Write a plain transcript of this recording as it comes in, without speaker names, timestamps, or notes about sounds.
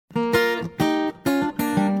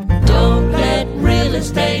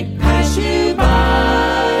estate pass you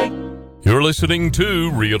by. You're listening to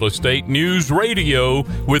Real Estate News Radio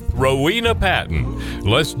with Rowena Patton.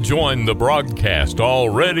 Let's join the broadcast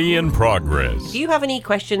already in progress. Do you have any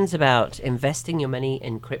questions about investing your money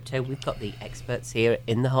in crypto? We've got the experts here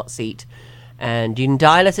in the hot seat. And you can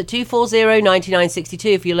dial us at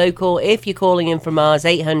 240-9962 if you're local. If you're calling in from ours,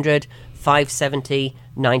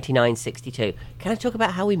 800-570-9962. Can I talk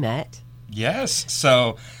about how we met? Yes.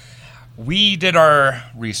 So we did our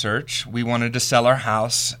research. We wanted to sell our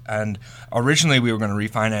house, and originally we were going to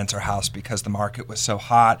refinance our house because the market was so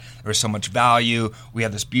hot. There was so much value. We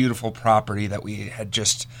had this beautiful property that we had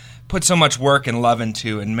just put so much work and love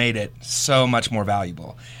into and made it so much more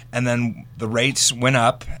valuable. And then the rates went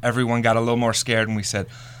up. Everyone got a little more scared, and we said,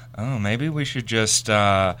 "Oh, maybe we should just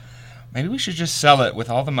sell it with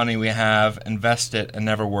all the money we have, invest it, and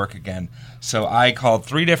never work again." So I called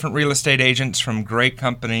 3 different real estate agents from great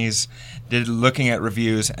companies, did looking at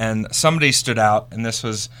reviews, and somebody stood out, and this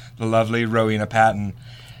was the lovely Rowena Patton.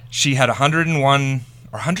 She had 101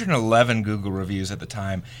 or 111 Google reviews at the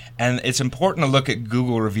time. And it's important to look at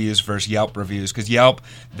Google reviews versus Yelp reviews, because Yelp,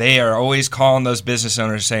 they are always calling those business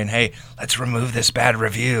owners saying, "Hey, let's remove this bad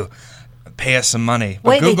review. Pay us some money."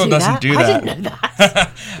 But Google doesn't do that. I didn't know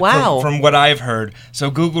that. Wow. From what I've heard. So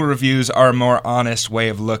Google reviews are a more honest way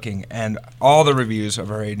of looking, and all the reviews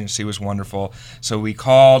of our agency was wonderful. So we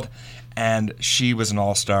called, and she was an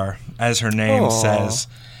all-star, as her name says.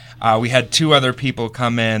 We had 2 other people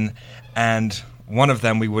come in, and one of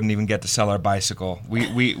them we wouldn't even get to sell our bicycle.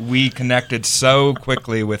 We connected so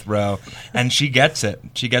quickly with Ro, and she gets it.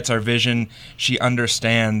 She gets our vision. She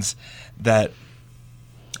understands that.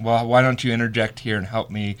 Well, why don't you interject here and help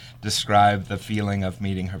me describe the feeling of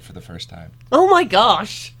meeting her for the first time? Oh my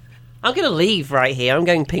gosh. I'm going to leave right here. I'm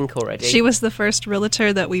going pink already. She was the first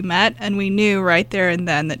realtor that we met, and we knew right there and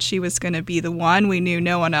then that she was going to be the one. We knew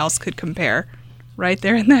no one else could compare right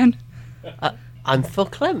there and then. I'm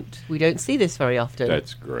verklempt. We don't see this very often.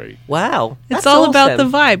 That's great. Wow. It's all about the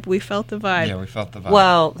vibe. We felt the vibe. Yeah, we felt the vibe.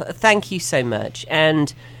 Well, thank you so much.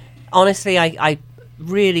 And honestly, I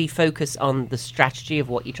really focus on the strategy of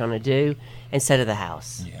what you're trying to do instead of the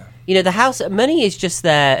house. Yeah. You know, the house, money is just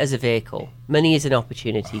there as a vehicle. Money is an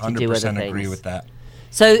opportunity to do other things. 100% agree with that.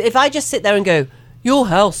 So if I just sit there and go, your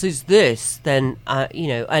house is this, then,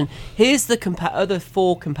 and here's the other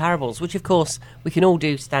 4 comparables, which, of course, we can all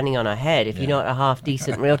do standing on our head. If you're not a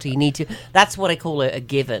half-decent realtor, you need to. That's what I call a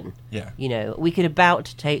given. Yeah. You know, we could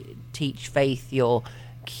teach Faith, your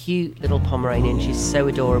cute little Pomeranian. She's so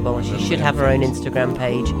adorable, and she should have her own Instagram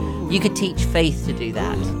page. You could teach Faith to do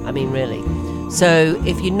that. I mean, really. So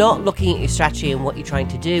if you're not looking at your strategy and what you're trying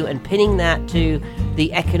to do and pinning that to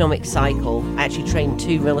the economic cycle, I actually trained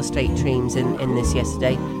 2 real estate teams in this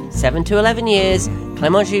yesterday, 7 to 11 years,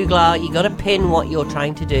 Clement Juglar, you got to pin what you're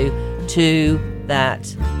trying to do to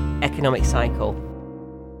that economic cycle.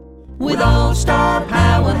 With All Star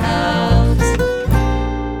Powerhouse.